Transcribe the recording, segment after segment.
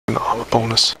an armor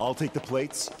bonus. I'll take the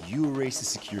plates, you erase the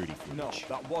security footage. No,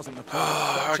 that wasn't the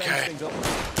Oh, okay.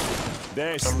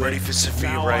 There's I'm ready for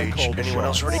severe rage. Anyone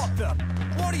else ready?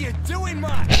 What are you doing,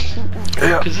 man?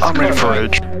 Yeah, I'm ready for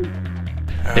rage.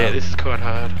 Yeah, this is quite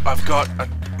hard. I've got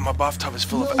my bathtub is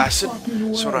full of acid,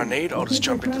 so what I need, I'll just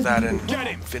jump into that and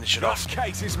finish it off.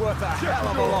 Case is worth a hell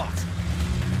of a lot.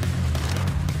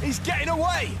 He's getting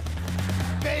away.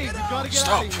 Dave, you gotta get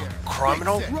Stop, out of here.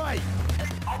 criminal. Right.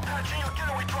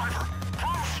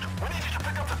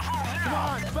 Come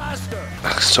on, faster.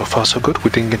 So far so good, we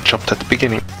didn't get jumped at the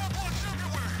beginning.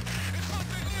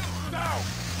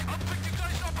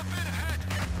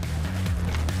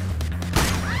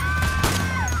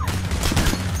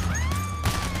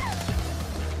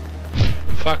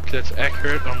 Fuck, that's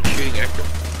accurate. I'm shooting accurate.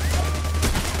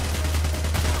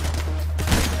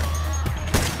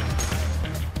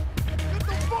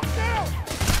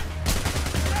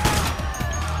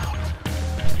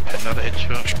 Another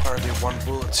headshot. Apparently one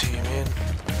bullet to you, man.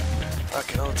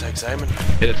 Okay, all it takes aiming.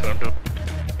 Yeah, that's what I'm doing.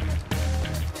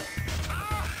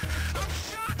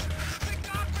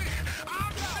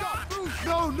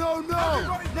 No, no,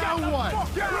 no! Now what?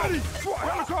 Get ready.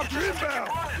 Helicopter inbound.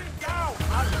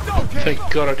 Thank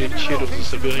God I didn't shoot. It was a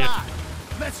civilian.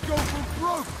 Let's go for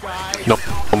broke, guys! Nope,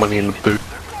 no money in the boot.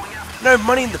 No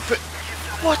money in the boot.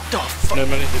 What the fuck? No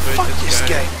money in the boot. Fuck that's this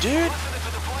game. game, dude.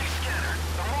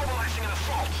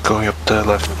 Going up the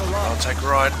left. I'll take a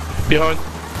ride. Behind.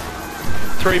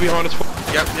 3 behind us.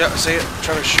 Yep, I see it.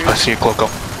 Trying to shoot. I see a clock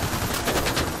up.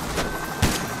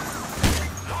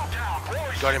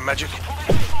 Got him, Magic.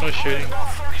 No shooting.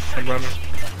 I'm running.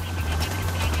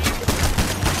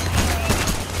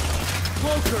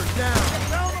 Closer, down!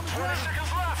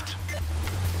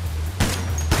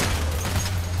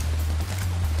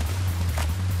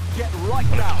 Get right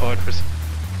I'm down. tired for a second.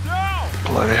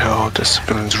 Bloody hell, the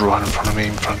civilians right in front of me,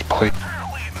 in front of the plate.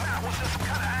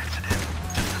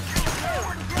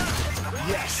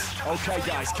 Yes. Okay,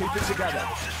 guys, keep it together.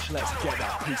 Let's get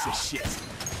that piece of shit.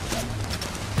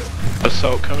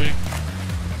 Assault coming.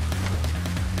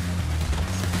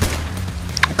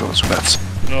 Goes bats.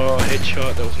 No,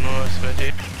 headshot. That was nice right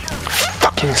here.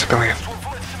 Fucking civilian.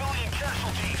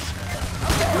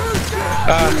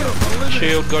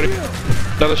 Shield, got him.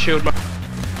 Another shield, mate.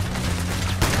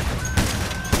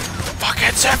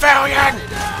 Fucking civilian!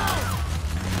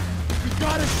 We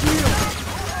got a shield!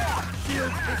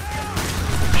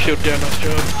 Shield down, nice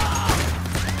job.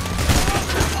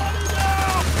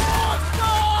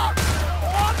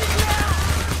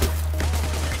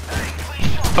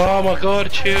 Oh my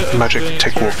god, shield. Magic,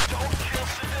 take wolf.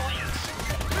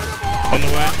 On the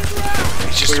way.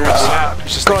 He's just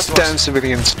he's just next to Goddamn us.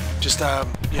 civilians. Just I'm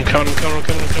coming.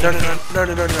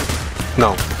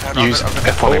 No. No, use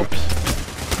F on him.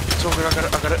 It's all good, I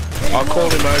got it. I'll call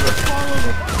him over.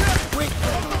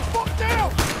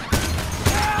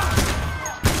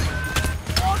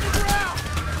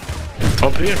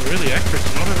 I'm being really accurate,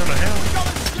 not even a how.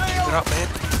 Keep it up, man.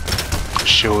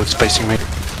 Shield's facing me.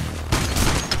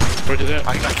 Roger that.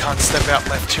 I can't step out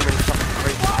left, too many fucking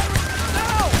creep.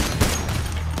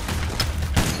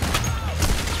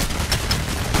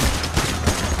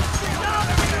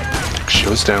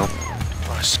 Shield's down.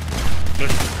 Nice.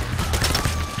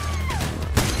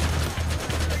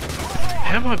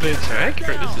 How am I being so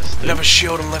accurate? This is stupid. Another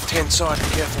shield on left hand side, be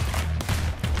careful.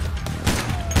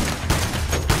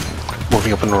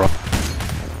 Moving up in the rock.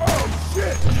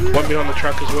 One behind the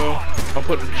truck as well. I'm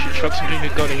putting shots into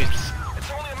him. Got him.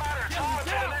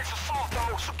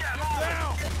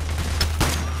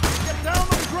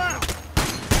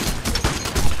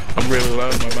 I'm really low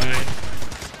in my main.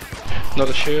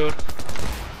 Another shield.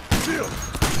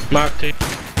 Marked him.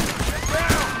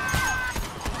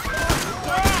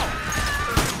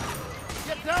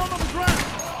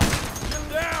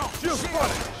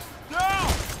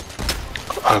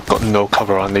 I've got no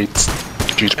cover, I need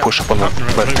you to push up on the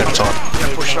left hand side.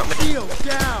 Yeah, push it up. Shield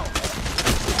down!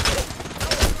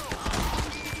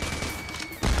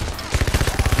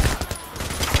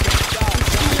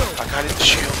 I can't hit the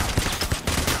shield.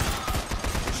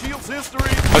 Shield's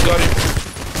history. I got him.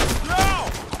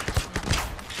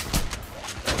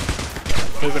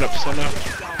 Moving up center.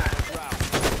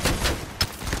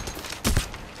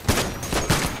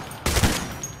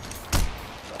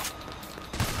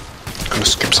 Gonna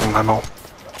skip some ammo.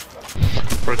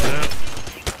 Broke it out.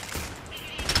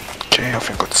 Okay, I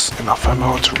think that's enough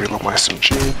ammo to reload my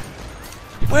SMG.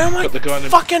 Where am I? Got the guy in the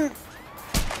Fucking.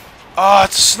 Oh,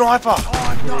 it's a sniper.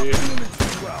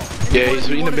 Yeah, he's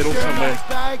in the middle somewhere.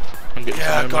 I'm getting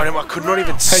Yeah, I some got ammo. him. I could not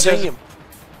even see Joseph. him.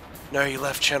 No, he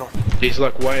left channel. He's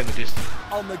like way in the distance.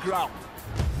 On the ground.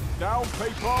 Down,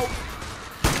 people.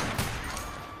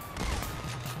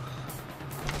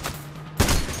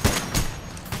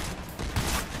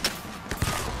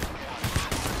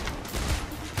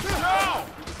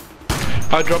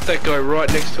 I dropped that guy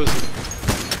right next to us.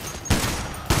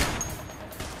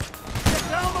 Get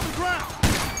down on the ground.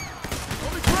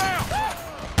 On the ground.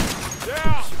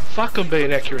 Down. Fuck, I'm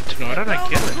being accurate tonight, I don't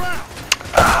get it.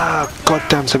 Ah,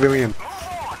 goddamn civilian.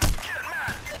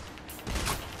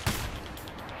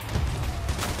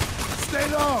 Stay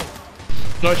low.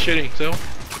 Not shooting, so.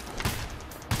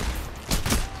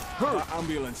 Her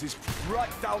ambulance is right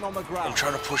down on the I'm ground.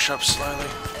 trying to push up slowly.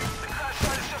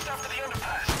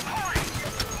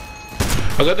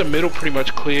 I got the middle pretty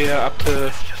much clear up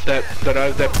to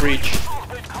that bridge.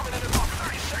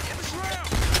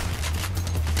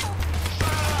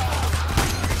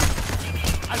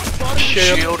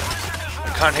 Shield.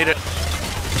 Can't hit it.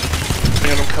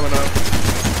 Man, I'm coming up.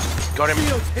 Got him.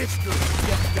 Field's history.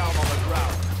 Get down on the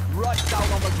ground. Right down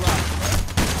on the ground.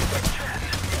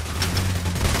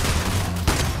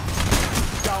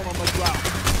 Down on the ground.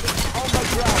 On the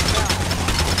ground now.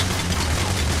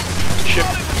 Shit.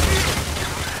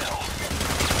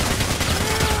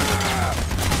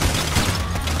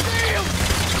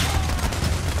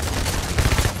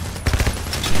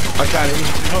 I can't even.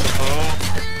 Oh.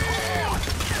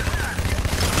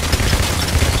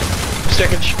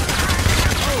 Second.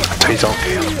 He's on.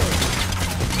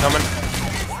 Coming.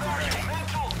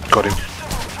 Got him.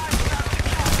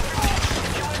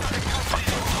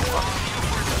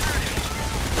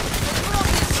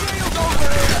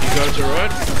 You guys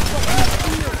alright?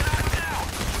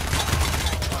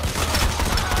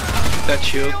 That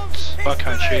shields. I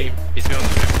can't shoot him. He's beyond the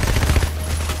map.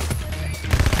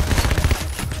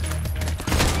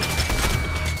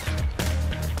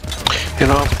 You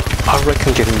know, I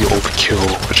reckon getting the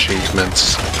overkill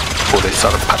achievements before they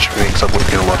started patching things up would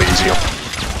be a lot easier.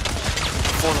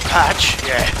 For the patch,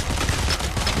 yeah.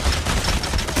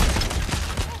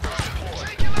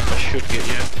 I should get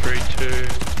you. 3, 2,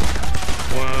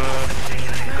 1.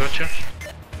 Gotcha.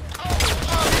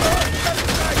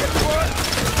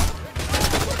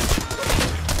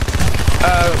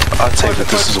 I'd say that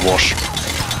this is a wash.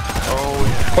 Oh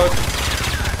yeah.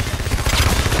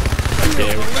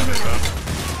 Yeah, we're coming, bro.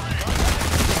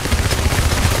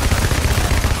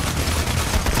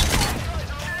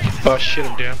 Oh shit,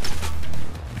 I'm down.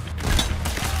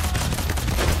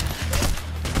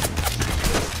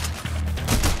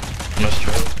 Nice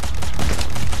try.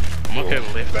 I'm okay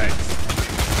with left. Left.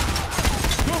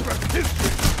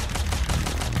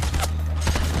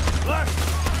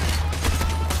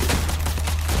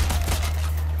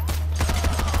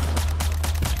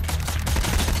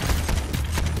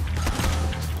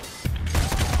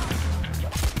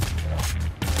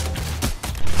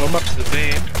 I'm up to the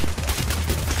van.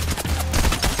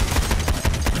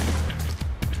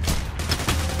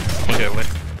 Okay,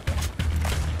 left.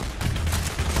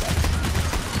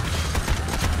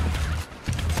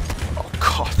 Oh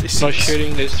god, this Nice is...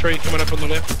 shooting. There's 3 coming up on the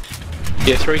left.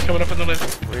 Yeah, 3 coming up on the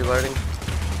left. Reloading.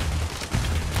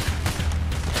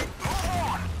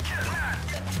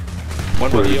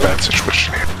 One with Really the bad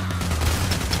situation here.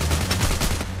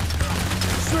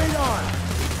 Straight on.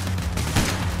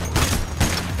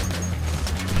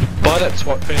 By that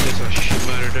SWAT van, there's a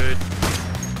shitload, dude.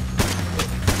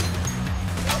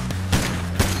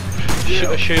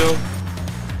 A shield.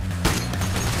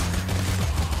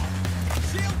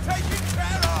 Shield taken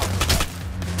care of.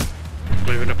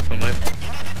 Moving up on the left.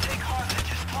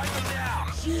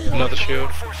 Shield. Another shield.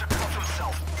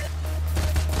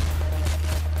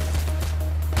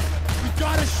 We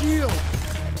got a shield.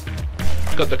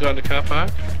 Got the guy in the car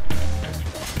park.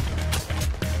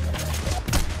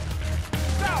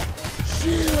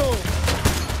 Shield.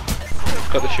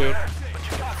 Got the shield.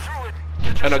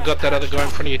 And I got that other guy in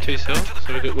front of you too, Cell.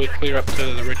 So we're clear up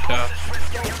to the red car.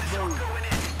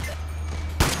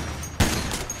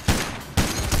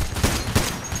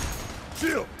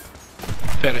 Shield.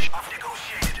 Finish.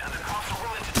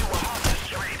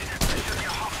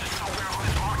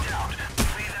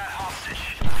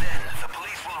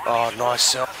 Oh, nice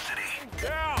cell.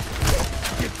 Down.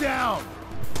 Get down.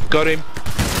 Got him.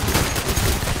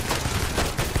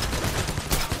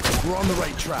 We're on the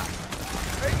right track.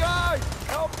 Hey guys,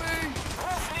 help me.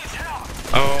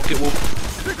 Oh, I'll get Wolf.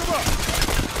 Pick him up.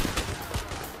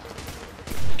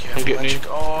 I'm getting him.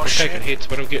 Oh I'm shit. taking hits,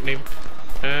 but I'm getting him.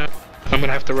 I'm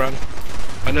gonna have to run.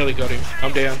 I nearly got him.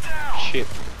 I'm down. Shit.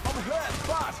 I'm hurt,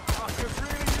 but I could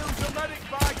really use a medic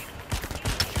bag.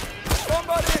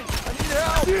 Somebody, I need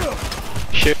help. Shield.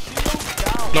 Shit. Shield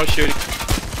down. Not shooting.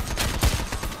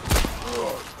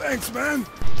 Oh, thanks, man.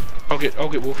 I'll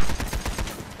get Wolf.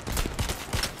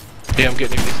 Yeah, I'm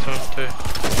getting him this time. 2,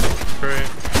 3,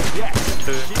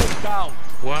 2,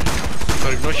 1.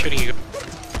 Got him, not shooting you.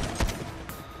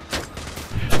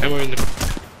 And we're in the...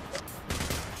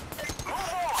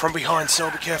 From behind, Cell,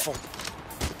 be careful.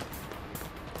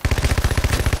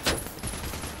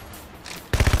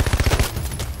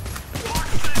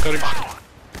 Got him.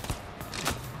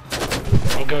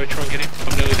 I'll go try and get him.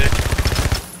 I'm nearly there.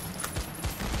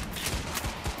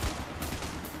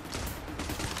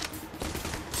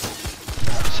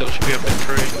 Cell should be up in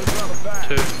 3,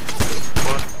 2,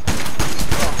 1.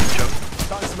 Jump.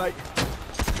 Thanks, mate.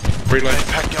 Relay.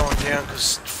 Pack going down,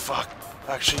 cause fuck.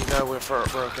 Actually, no, we're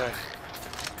okay.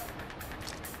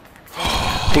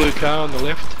 Blue car on the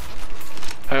left.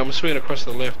 Hey, I'm swinging across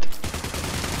to the left.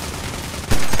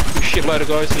 Shitload of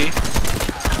guys here.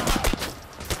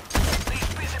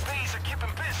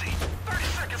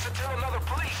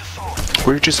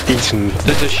 We're just eating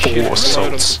There's a 4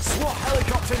 assaults. SWAT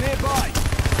helicopter nearby.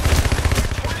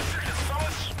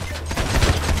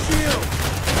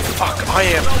 Fuck, I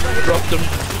am. Dropped them.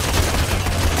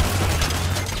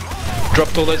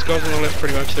 Dropped all those guys on the left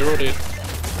pretty much, they're all dead.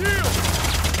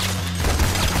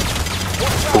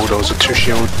 Bulldozer 2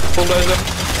 shield. Bulldozer.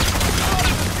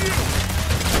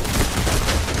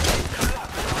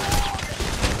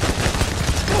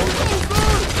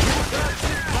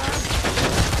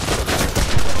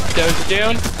 Dozer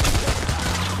down.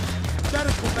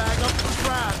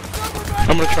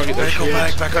 I'm gonna try and get that Medical shield.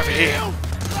 bag back over here. I'm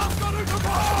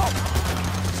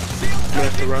gonna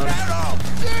have to run.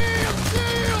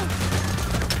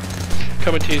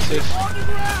 Coming to you, Cess.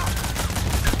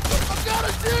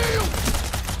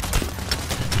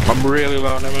 I'm really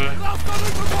low on ammo.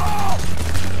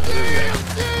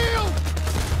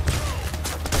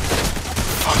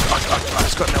 Fuck, I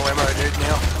just got no ammo, dude,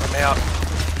 now. I'm out.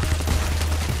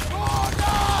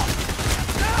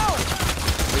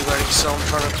 Reloading Cell, I'm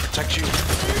trying to protect you.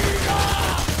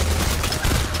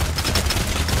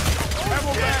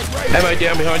 Ammo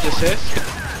down behind you, Cess.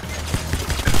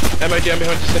 Ammo down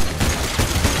behind you, Cess.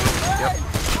 Yep.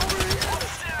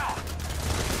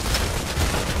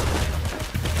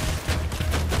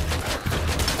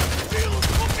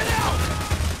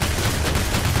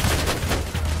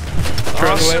 Three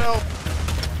on the Cell. left.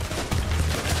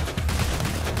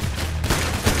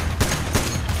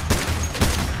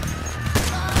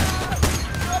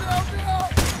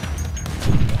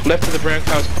 Left of the brown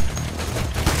cars.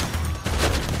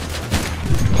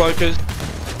 Cloakers.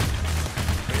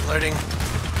 Reloading.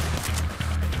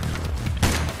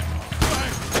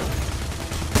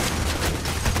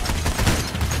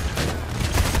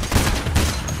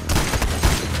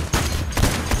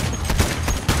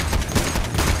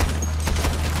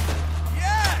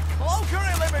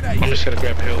 I'm just gonna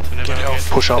grab health and Get ammo health.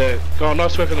 again. Push up. There. Oh,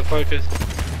 nice work on the cloakers.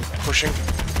 Pushing.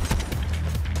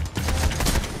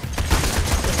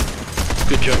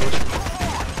 Good job.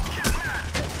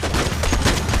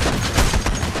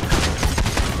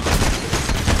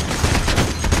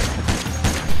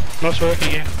 Nice work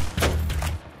again.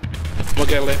 We'll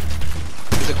go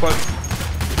left. There's a cloak.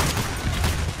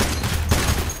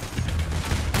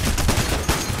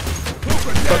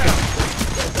 Fucking.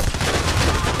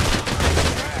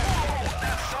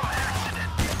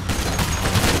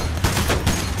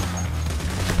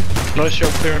 Nice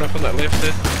job clearing up on that left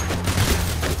there.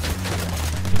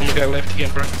 I'm gonna go left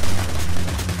again, bro.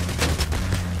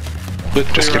 We're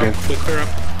Just clear get up. in. We're clear up.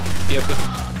 Yep.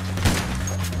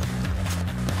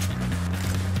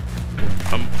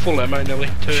 I'm full ammo nearly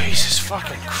too. Jesus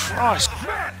fucking Christ.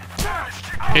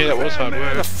 Yeah, that was hard Where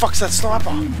the work. fuck's that sniper?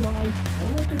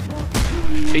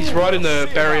 He's right in the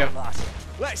barrier.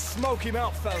 Let's smoke him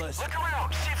out, fellas.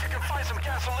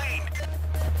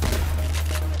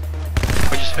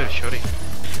 I just heard a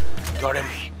shotty. Got him.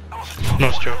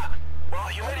 Nice job. Do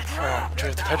you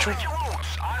have the petrol?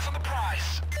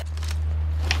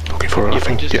 Looking for it, I Yep, I'm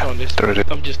think. just Yeah, tying this. there it is.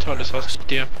 I'm just tying this hostage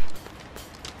down.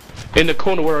 In the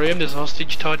corner where I am, there's a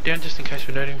hostage tied down just in case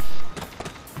we need him.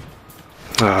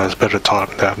 It's better time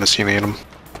than having to see any of them.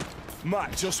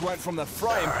 Matt just went from the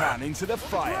frying pan into the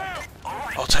fire.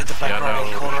 I'll take the back right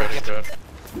hand corner again.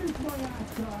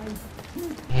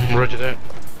 Roger that.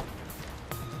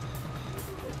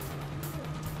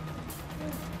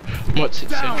 Might sit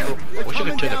central. We should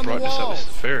have turned the brightness up, this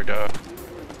is very dark.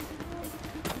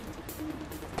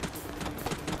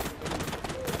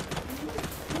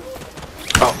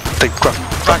 Oh, they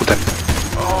grappled them.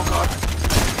 Oh god.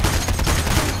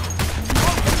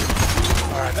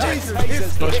 Alright,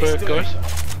 dead. Nice work, guys.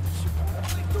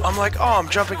 I'm like, oh, I'm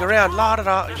jumping around, la da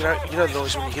da. You know the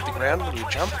noise when you hit the ground when you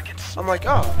jump? I'm like,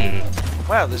 oh,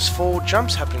 Wow, there's 4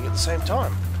 jumps happening at the same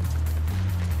time.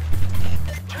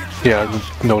 Yeah,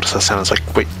 I noticed that sound. It's like,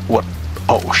 wait, what?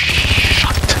 Oh,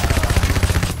 shit.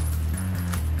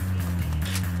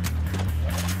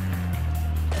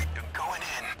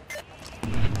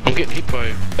 I'm getting hit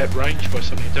by, at range by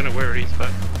something. I don't know where it is,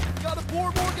 but... Gotta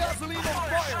pour more gasoline on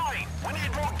fire! I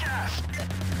need more gas.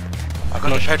 I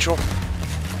got the petrol.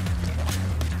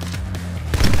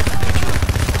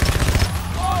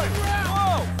 Whoa!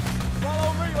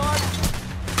 Follow me, lad!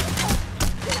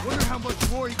 Wonder how much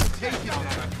more you can take in there.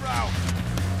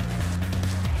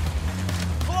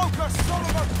 Cloaker, son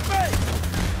of a bitch!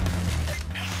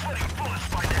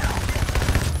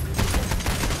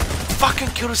 Fucking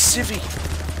killed a civvy.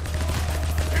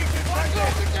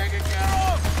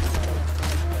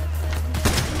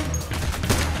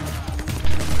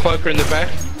 Cloaker in the back.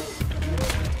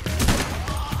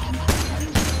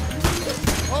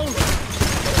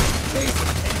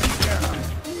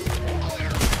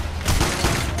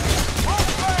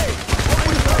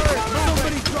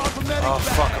 Oh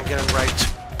fuck, I'm getting raped.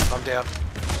 I'm down.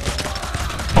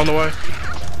 On the way.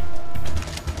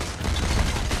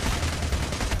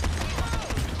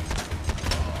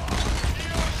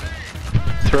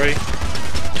 Three,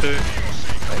 2,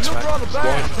 Thanks, mate. 1.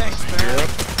 Thanks, man. You're up.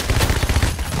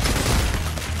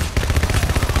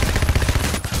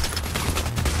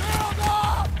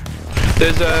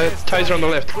 There's a taser on the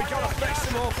left. We gotta fix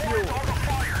some more fuel.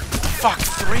 Fuck,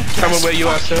 3 gas. Coming where you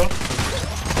are, Sal.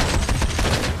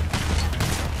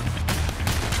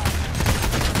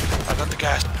 I got the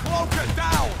gas. Cloaker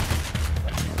down!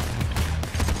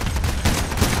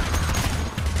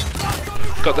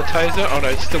 Got the taser. Oh no,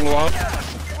 he's still alive.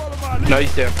 No,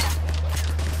 he's down.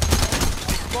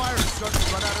 Fire's starting to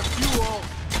run out of fuel.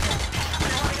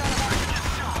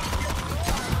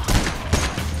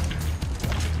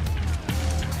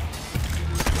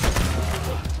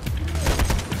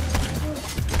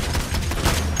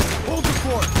 Hold the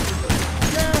fort!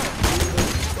 Down!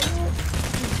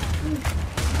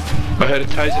 I heard a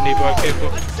taser nearby.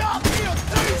 Careful. Stop me, a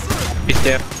taser! He's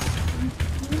down.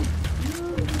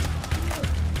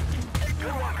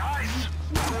 Good one, guys.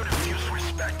 No diffuse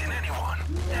respect in anyone.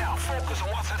 Now focus on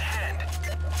what's at hand.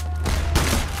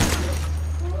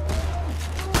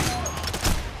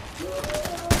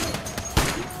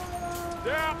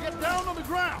 Down! Get down on the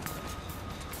ground!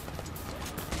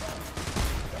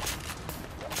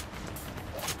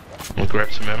 I'll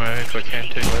grab some ammo if I can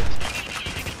too.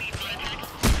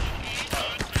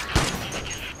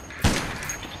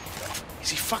 Is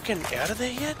he fucking out of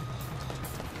there yet?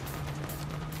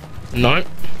 No.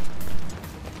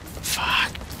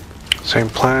 Fuck. Same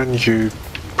plan, you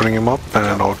bring him up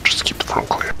and I'll just keep the front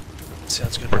clear.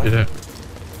 Sounds good, Roger mate. that.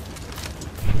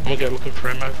 I'm gonna go looking for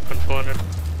ammo if I can find it.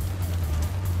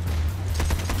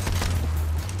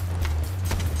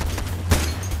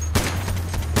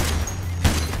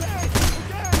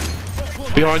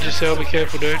 Behind yourself, be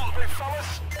careful, dude.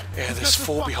 Yeah, there's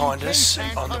 4 behind us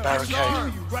on the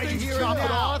barricade. Right here, chop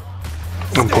it off!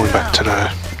 I'm pulling back to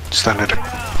the standard.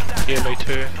 Yeah, me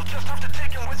too.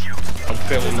 I'm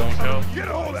fairly long health.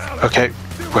 Okay,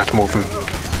 we have to move him.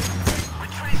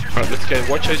 Alright, let's go.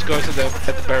 Watch those guys at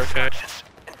the barricade.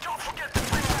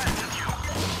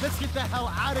 Let's get the hell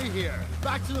out of here!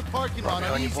 Back to the parking lot.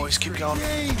 Right on you boys, keep going.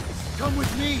 James, come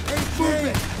with me! Hey, move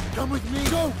it! Come with me!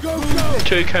 Go, go, go!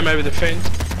 2 came over the fence.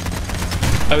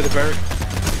 Over the barrack.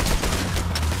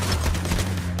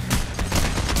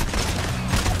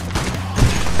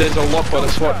 There's a lot by the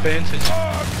SWAT fences.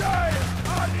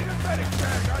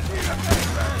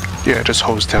 Yeah, just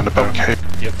hose down the barricade.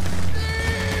 Yep.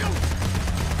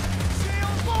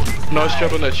 Nice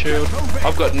job on that shield.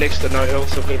 I've got next to no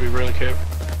health, so I've got to be really careful.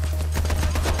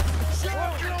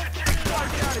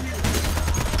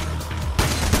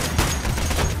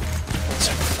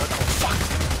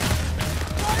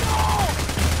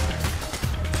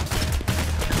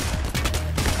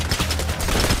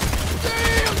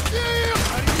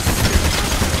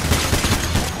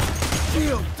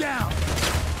 Shield down!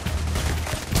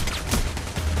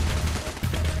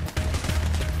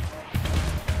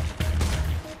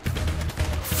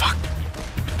 Fuck.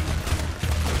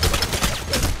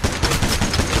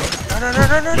 No, no, no,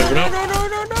 no, no, Moving no, up. no, no,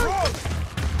 no, no.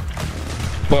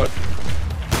 What?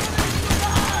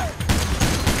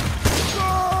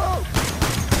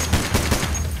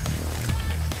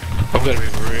 I've got to be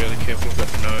really careful. I've got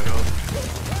no health.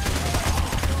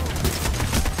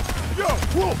 Yo,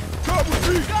 Wolf, come with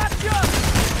me! Gotcha!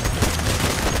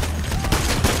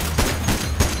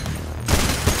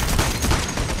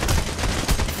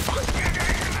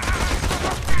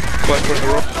 Close on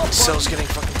the rock. Cell's getting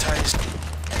fucking tased.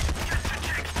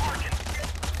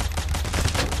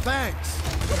 Thanks.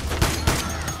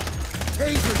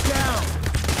 Taser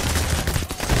down.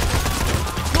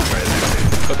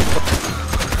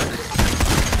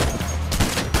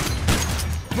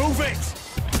 Move it.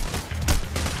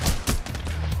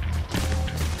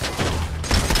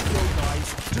 Go,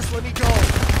 guys. Just let me go.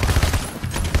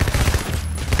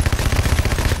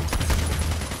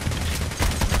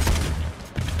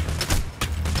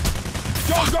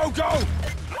 Go, go, go!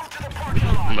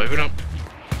 Moving up.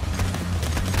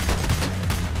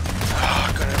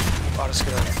 I just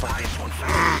gotta fucking...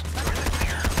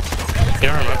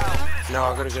 Yeah, I'm up. No,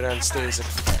 I gotta go downstairs and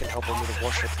fucking help him with the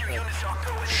washer.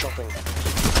 Shopping.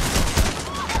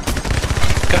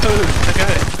 Go!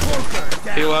 Okay.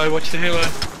 Helo, watch the helo.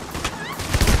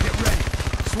 Get ready.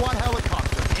 SWAT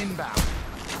helicopter inbound.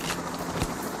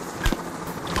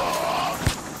 I'll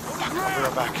be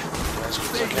right back.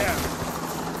 Stay down.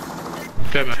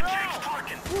 Go, man.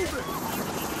 Move it.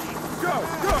 Go,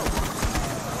 go.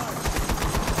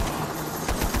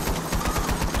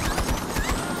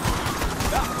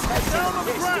 Down on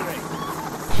the ground.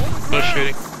 No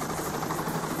shooting.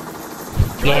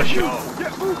 No shooting.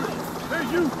 Get moving. Hey,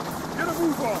 you. Get a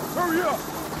move on. Hurry up.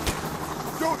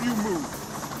 Don't you move.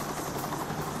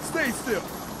 Stay still.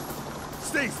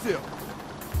 Stay still.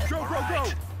 Go, go, go.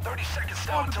 30 seconds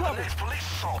down until the next police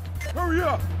assault. Hurry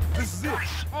up. This is it.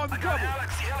 On the cover.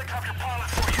 Alex, the helicopter pilot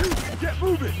for you. You, get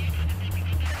moving.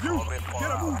 You,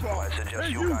 get a move on. I suggest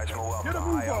Hey, you guys move up get to a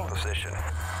move high up on. position.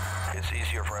 It's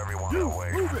easier for everyone You, that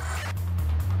way. move it.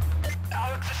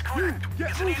 Alex is correct. Get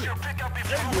It's an moving. easier pickup if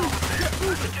you Hey, move you, over there. get I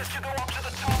moving. suggest you go up to the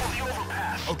top of the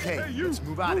overpass. Okay, let's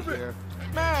move out of here.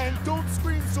 Man, don't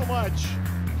scream so much.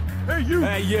 Hey, you.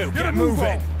 Hey, you, Get a get move moving.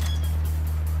 on.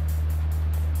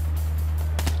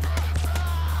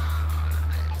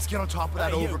 Let's get on top of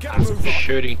that Hey, you, overpass. get a move on.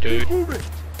 Shooting, dude. Move it.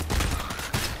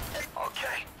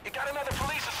 Okay, you got another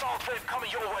police assault wave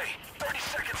coming your way. 30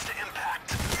 seconds to impact.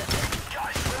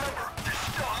 Guys, remember, there's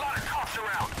still a lot of cops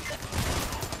around.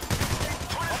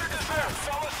 20 seconds there,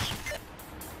 fellas.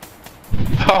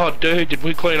 Oh, dude, did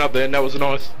we clean up then? That was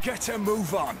nice. Get a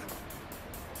move on.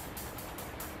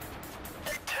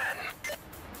 10.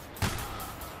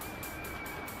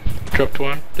 Dropped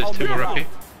one. There's two more up here.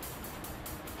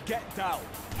 Get down.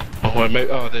 Oh, wait, maybe,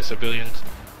 oh, there's civilians.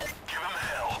 Give him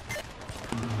hell.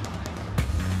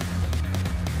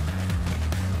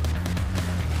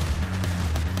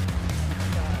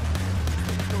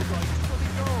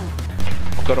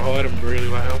 I've got to hide him really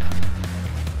well.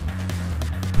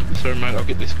 Sorry, mate, I'll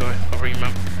get this guy. I'll bring him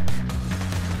up.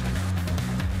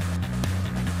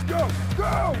 Go,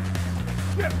 go.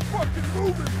 Get fucking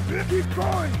moving. Keep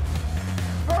going.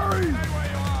 Hurry.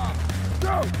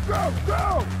 Go, go,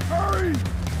 go. Hurry.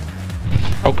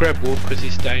 I'll grab Wolf because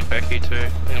he's staying back here too.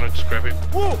 And I'll just grab him.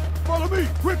 Wolf, follow me,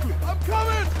 quickly. I'm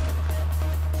coming.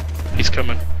 He's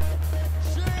coming.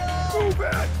 Move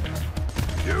it.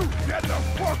 You get the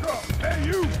fuck up. Hey,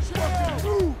 you fucking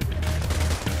move.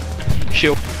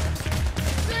 Shield.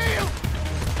 Shield.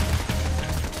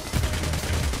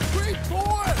 Great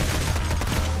boy.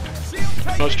 Shield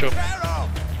taken Nice job. care of.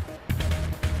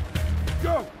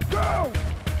 Go, go.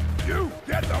 You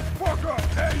get the fuck up.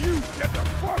 Hey, you get the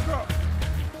fuck up.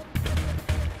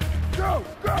 Go,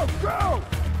 go, go.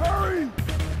 Hurry.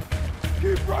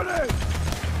 Keep running.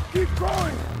 Keep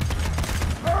going.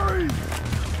 Hurry.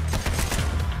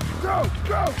 Go,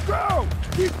 go, go.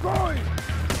 Keep going.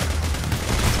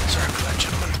 Sorry for that,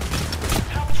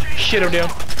 gentlemen. Shit, I'm down.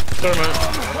 Sorry,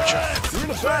 mate. You're in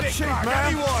a bad shape,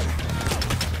 man.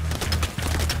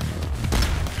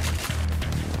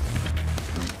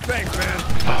 Thanks, man.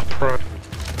 Oh, pro.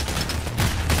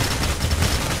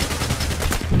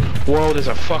 Whoa, there's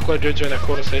a fuckload of dudes around that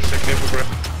corner, so careful, bro.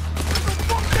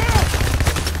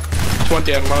 There's one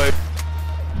down low.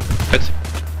 That's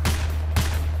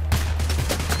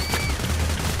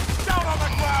Down on the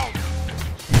ground.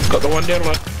 got the one down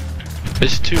low.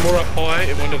 There's two more up high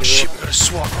and one to the Shit, right. we got a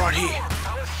SWAT right here.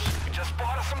 Alice, you just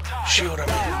bought us some time. Shield him.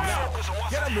 Focus on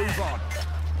what's Get a move on.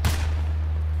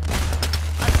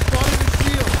 I spotted the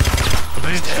shield.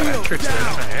 Man, that trick's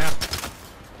down and out.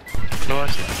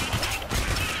 Nice.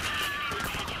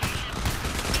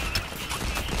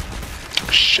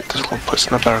 Shit, there's one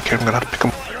person in the barricade. I'm gonna have to pick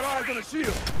him. I got eyes on the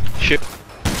shield. Shit.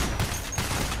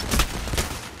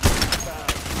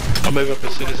 I'll move up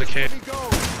as soon as I can. Let me go.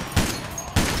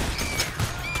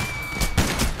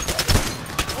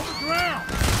 On the ground.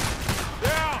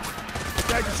 Down.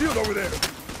 Tag the shield over there.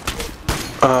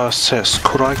 Cess,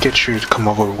 could I get you to come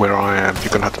over where I am? You're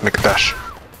gonna have to make a dash.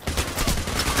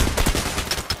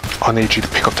 I need you to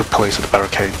pick up the police at the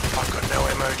barricade. I've got no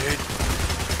ammo, dude.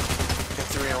 Get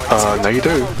 308. No you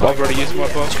do. I've already used my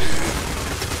box.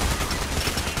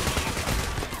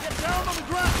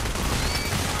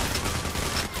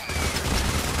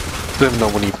 Let them know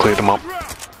when you clear them up.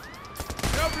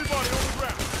 Everybody on the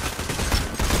ground.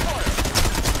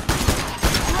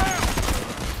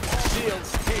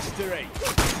 Shields history.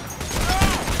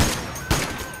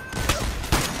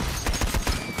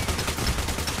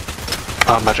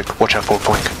 Magic, watch out for a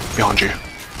flank behind you.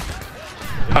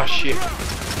 Oh shit.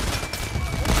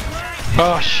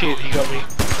 Oh shit, he got me.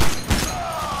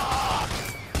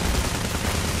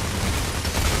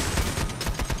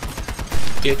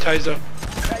 Yeah, taser.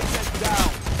 Taser down.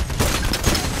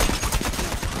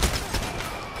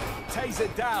 Taser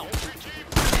down.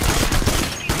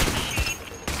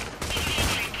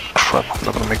 Crap, I'm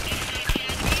not gonna make.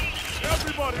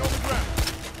 Everybody on the ground.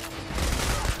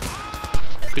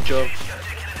 Good job.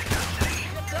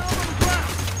 Down on the ground.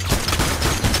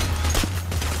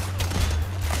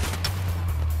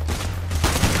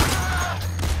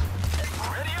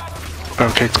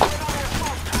 Okay, it's cool.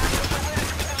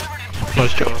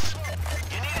 Nice job.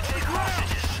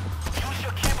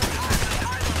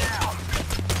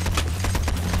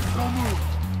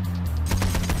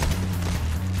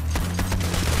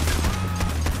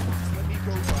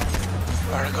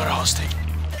 Alright, I got a hostage.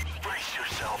 Brace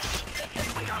yourselves.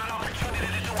 We got an opportunity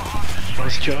to do a hostage.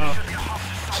 Nice job.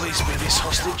 Please be this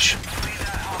hostage.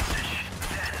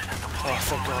 Oh,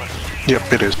 thank God.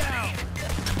 Yep, it is.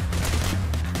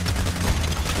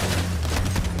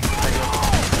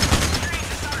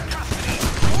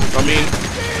 I'm in.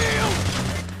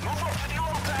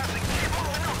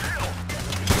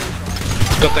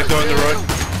 Got that guy on the right.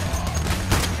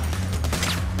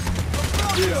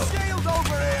 Shield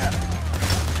over here.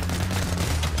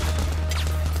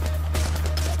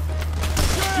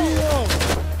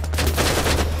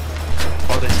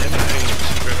 Oh, there's ammo hanging.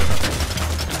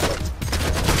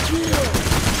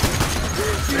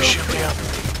 Your shield down.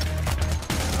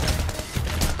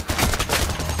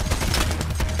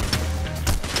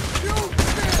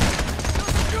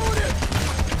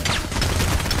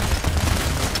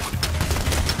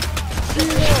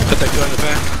 Got that guy in the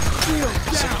back.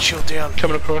 Second shield down.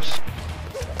 Coming across.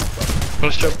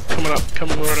 Nice job. Coming up.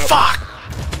 Coming right up. Fuck!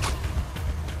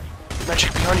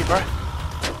 Magic behind you, bro.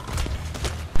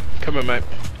 Come on, mate.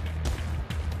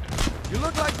 You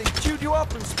look like they chewed you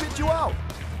up and spit you out.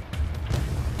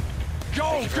 Go,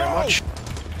 Thank you very much.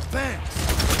 Thanks.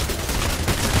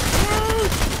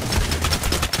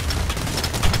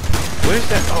 Where's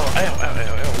that? Oh, ow, ow,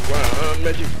 ow, ow. Wow,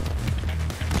 magic.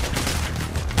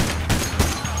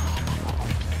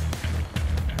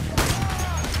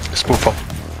 Let's move up.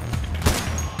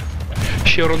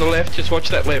 Shield on the left. Just watch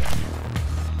that left.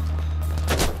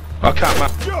 I can't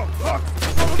mark. Yo,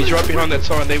 Hoxton. He's right behind that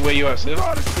sign there where you are, sir.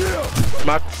 Got a shield.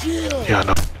 Mark. Shield. Yeah, I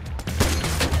know.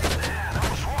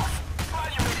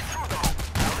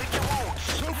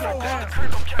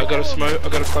 I got a smoke. I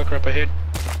got a clucker up ahead.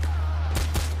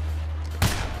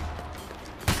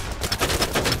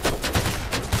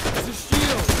 It's a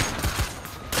shield.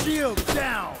 Shield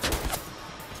down.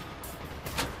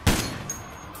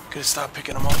 Gonna start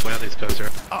picking them off. Wow, these guys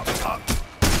are. Up, up.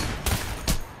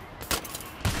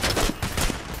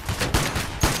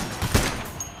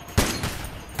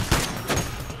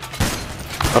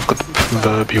 I've got the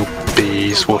proverbial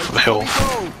bees worth of health.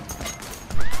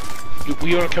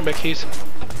 You wanna come back here?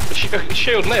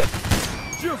 Shield left.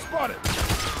 Shield spotted.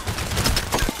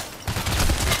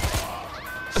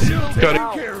 Got Take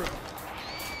it. care of.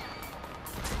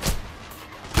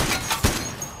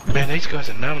 Man, these guys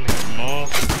are nailing me from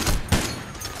miles.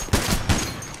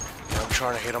 Yeah, I'm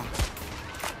trying to hit them.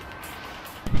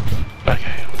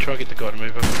 Okay, I'll try and get the guy to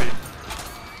move up a bit.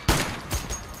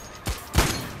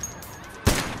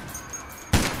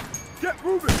 Get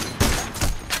moving.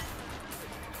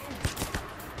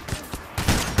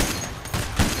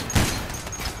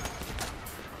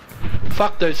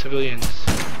 Fuck those civilians.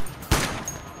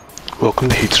 Welcome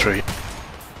to Heat Street.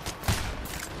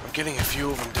 I'm getting a few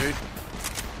of them, dude.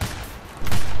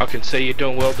 I can see you're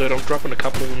doing well, dude. I'm dropping a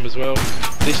couple of them as well.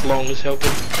 This long is helping.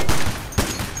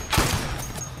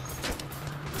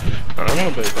 Alright, I'm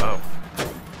gonna move up.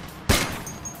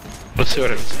 Let's see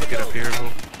what happens if I get up here at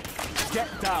all.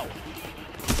 Get down.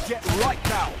 Get right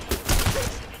down.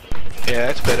 Yeah,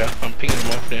 that's better. I'm pinging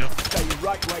them off now. Stay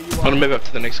right where you I'm are. gonna move up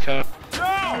to the next car.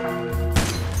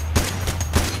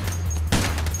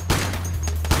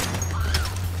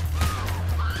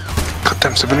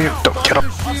 Goddamn civilian, don't get up.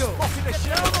 Shield. Spotted a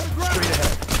shield on the ground. Straight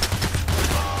ahead.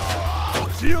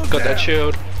 Shield Got down. that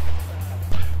shield.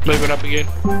 Moving up again.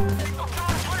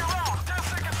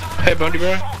 Hey, Bundy,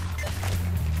 bro.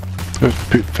 Those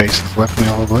boot faces left me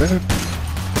all alone.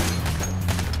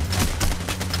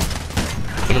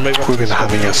 We've been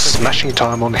having a smashing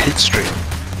time on Heat Street.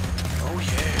 Oh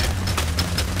yeah.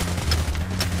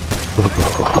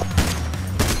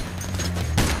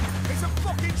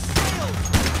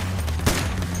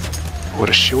 Well,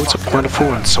 the shields are plentiful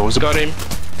and so is a... Got him.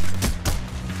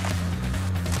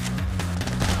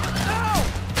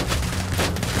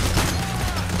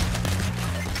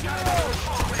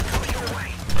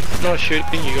 Not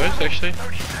shooting you guys, actually.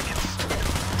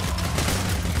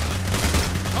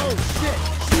 Oh shit!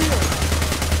 Shield!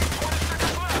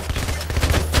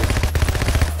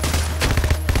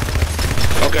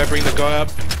 I'll go bring the guy up.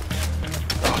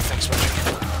 Oh, thanks, Magic.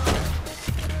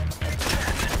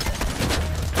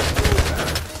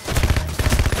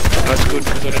 That's good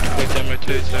because I don't have to collect ammo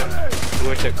too, so it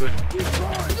worked out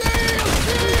good.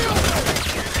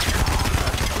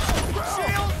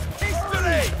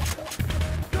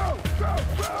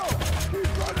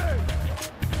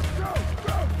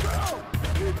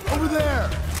 Over there!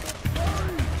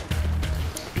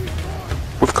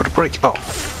 We've got a break. Oh,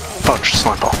 fudge,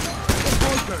 sniper.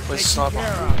 Where's the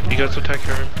sniper? You guys will take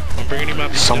care of him. I'm bringing him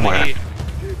up. He's Somewhere. here.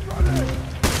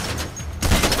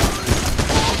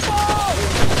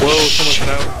 Whoa, someone's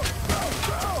out.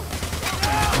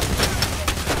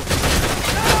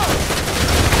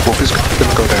 Wolf is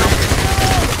gonna go down.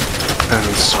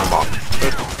 And sniper.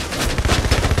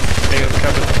 Hang on,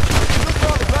 cabin.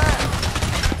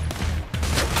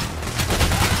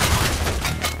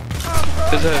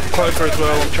 There's a cloaker as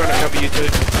well, I'm trying to cover you too.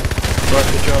 Right,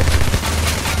 good job.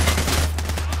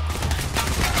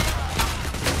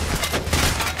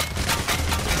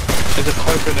 There's a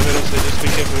cloaker in the middle, so just be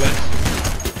careful there.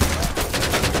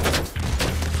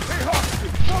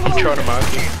 I'm trying to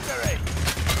mark you.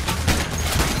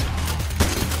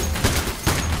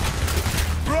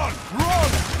 Run!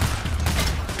 Run!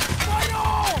 Fight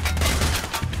on!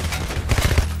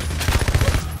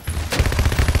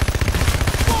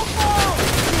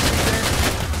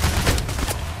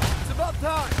 It's about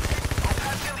time! I'll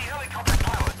pass in the helicopter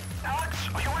pilot. Alex,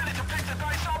 are you ready to pick the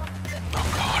dice up? Oh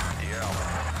god.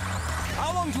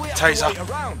 How long do we have Taser. to wait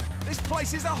around? This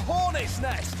place is a hornet's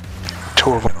nest.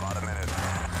 Two of them.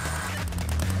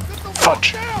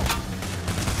 Fudge.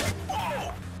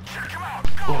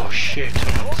 Oh shit,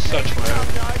 I'm such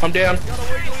loud. I'm down.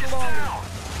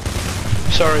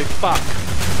 Sorry, fuck.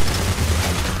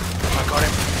 I got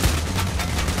him.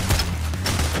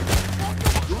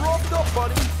 You're roughed up,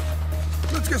 buddy!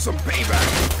 Let's get some payback!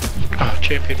 Oh,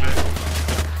 champion man.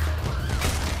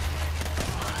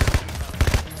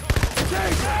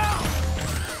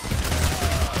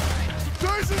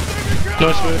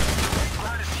 Nice move.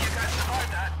 Glad to see you guys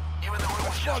survived that, even though it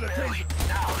was just barely.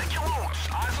 Now, lick your wounds.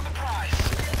 Eyes on the prize.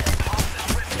 Toss this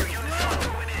rescue unit out to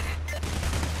win in.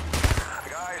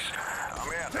 Guys, I'm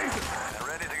in. And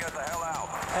ready to get the hell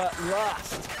out. At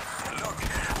last. Look,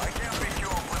 I can't beat you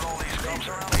up with all these cops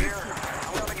around here.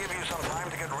 I'm gonna give you some time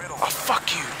to get rid of Oh, them. fuck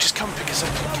you. Just come pick us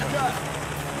up. Hear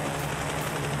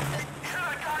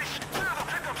that, guys? Clear the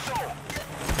pickup zone.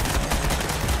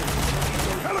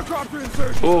 Helicopter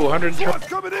insertion! Oh, 103. What's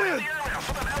coming in? The area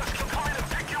so that Alex can come in and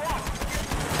pick you up.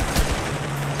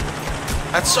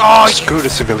 That's... Oh, you... Screw the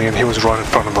civilian, he was right in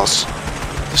front of us.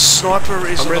 The sniper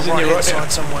is I'm on the raising you right right hand now.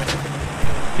 side somewhere.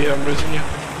 Yeah, I'm losing you.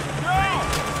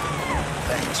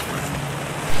 Thanks, friend.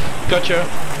 Gotcha.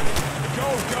 Go,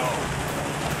 go!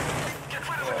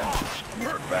 I'm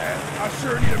hurt bad. I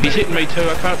sure need a He's hitting me too,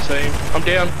 I can't see him. I'm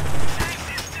down.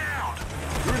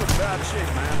 You're in bad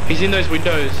shape, man. He's in those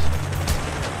windows.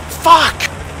 Fuck!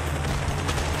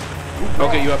 I'll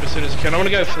get you up as soon as I can. I want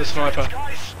to go for the sniper.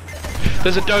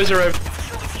 There's a dozer over.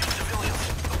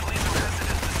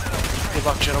 Good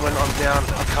luck, gentlemen. I'm down.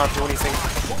 I can't do anything.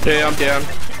 Yeah, I'm down.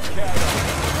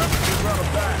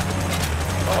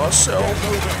 Oh, so...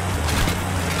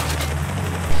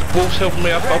 Wolf's helping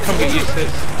me up. I'll come get you,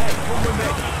 Cess.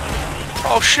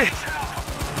 Oh, shit!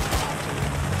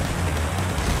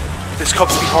 There's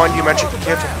cops behind you, Magic. Be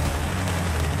careful.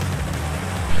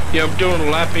 Yeah, I'm doing a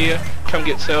lap here. Come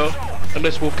get Cell.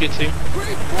 Unless Wolf gets him.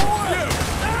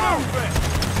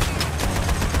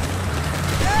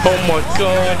 Oh my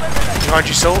god. Behind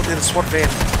you, Cell. Near the SWAT van.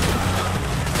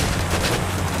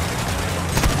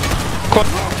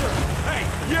 Hey,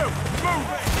 you! Move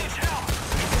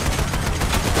it!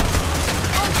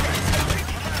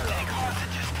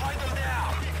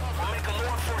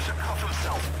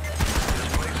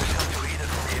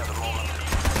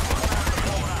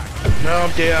 No,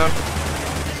 I'm down.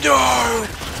 No!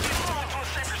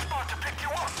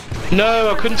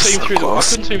 No, I couldn't see him So through the. I close.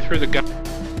 couldn't see him through the gun.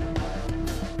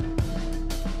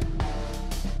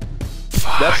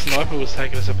 That sniper was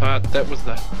taking us apart. That was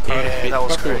the hardest bit. that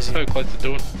was Fuck, we were crazy. so close to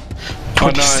doing.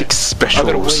 26 I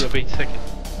got a wee specials. of each second.